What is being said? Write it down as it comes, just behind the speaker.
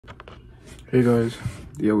Hey guys,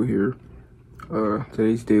 Yo here.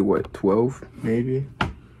 Today's day what, 12 maybe?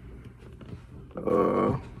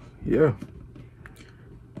 Yeah.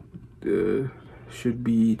 Should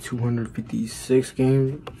be 256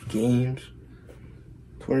 games.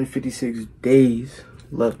 256 days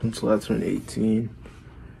left until I turn 18.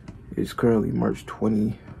 It's currently March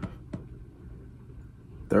 23rd,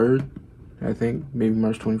 I think, maybe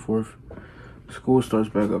March 24th. School starts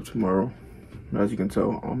back up tomorrow. As you can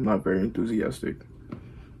tell, I'm not very enthusiastic.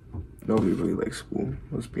 Nobody really likes school.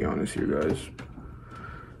 Let's be honest here, guys.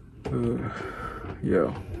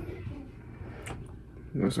 Yeah.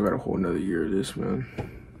 I still got a whole nother year of this, man.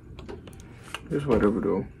 It's whatever,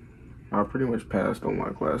 though. I pretty much passed all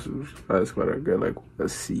my classes. I just gotta get like a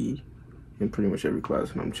C in pretty much every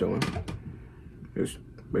class, and I'm chilling. It's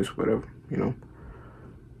whatever, you know?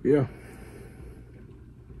 Yeah.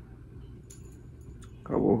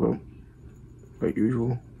 I woke up like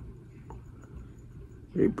usual.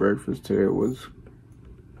 Ate breakfast today. Was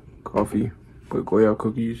coffee with Goya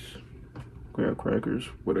cookies, Goya crackers,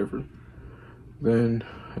 whatever. Then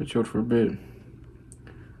I chilled for a bit.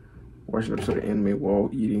 Watched an episode of anime while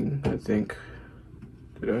eating, I think.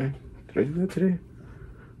 Did I do that today?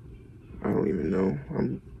 I don't even know.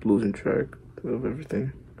 I'm losing track of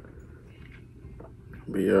everything.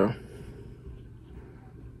 But yeah.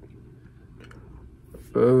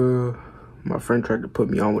 My friend tried to put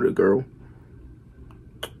me on with a girl.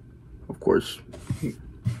 Of course, it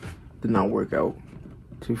did not work out.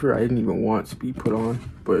 To be fair, I didn't even want to be put on,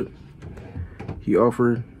 but he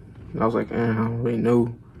offered, and I was like, I don't really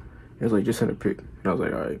know. He was like, just send a pic. And I was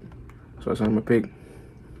like, all right. So I sent him a pic.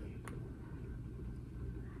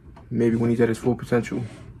 Maybe when he's at his full potential.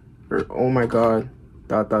 Or, oh my God, ...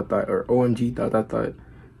 or OMG, ...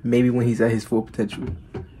 Maybe when he's at his full potential.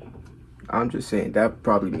 I'm just saying, that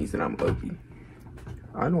probably means that I'm ugly.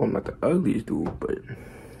 I know I'm not the ugliest dude, but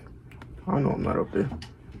I know I'm not up there.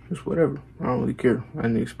 Just whatever. I don't really care. I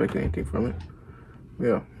didn't expect anything from it.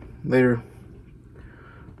 Yeah. Later,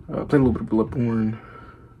 played a little bit of Bloodborne.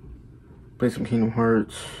 Played some Kingdom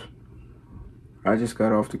Hearts. I just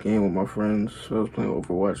got off the game with my friends, so I was playing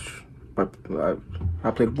Overwatch.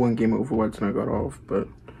 I played one game of Overwatch and I got off, but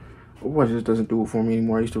Overwatch just doesn't do it for me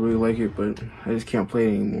anymore. I used to really like it, but I just can't play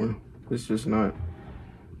it anymore. It's just not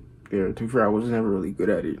there. To be fair, I was never really good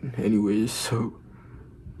at it anyways, so.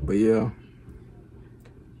 But yeah.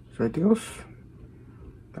 Is there anything else?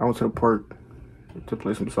 I went to the park to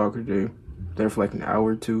play some soccer today. There for like an hour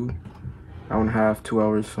or two. Hour and a half, 2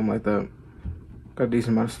 hours, something like that. Got a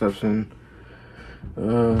decent amount of steps in.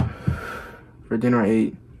 For dinner I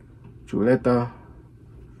ate chuleta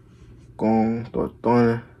con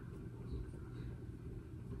tostones.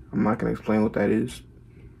 I'm not gonna explain what that is,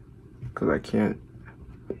 because I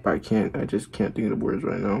just can't think of the words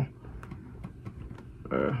right now.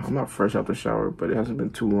 I'm not fresh out the shower, but it hasn't been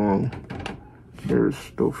too long. Hair is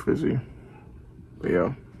still frizzy. But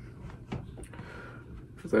yeah.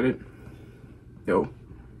 Is that it? Yo.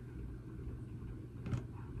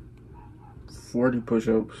 40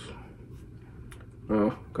 push-ups.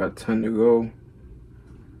 Got 10 to go.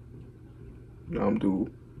 Now I'm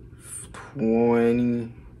doing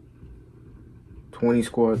 20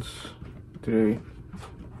 squats today.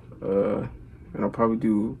 And I'll probably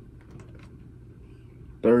do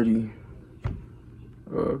 30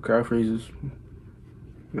 calf raises.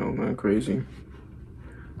 No, not crazy.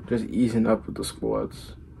 Just easing up with the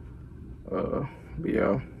squats. But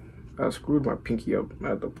yeah, I screwed my pinky up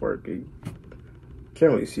at the park. You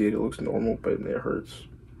can't really see it. It looks normal, but it hurts.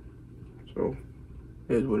 So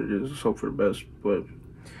it is what it is. Let's hope for the best. But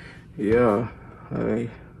yeah, I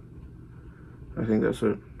think that's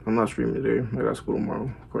it. I'm not streaming today. I got school tomorrow.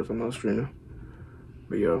 Of course, I'm not streaming.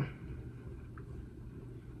 But yeah.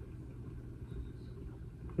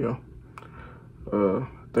 Yeah.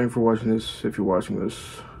 Thank you for watching this. If you're watching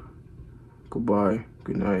this, goodbye,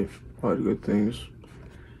 good night, all the good things.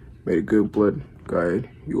 May the good blood guide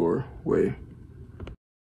your way.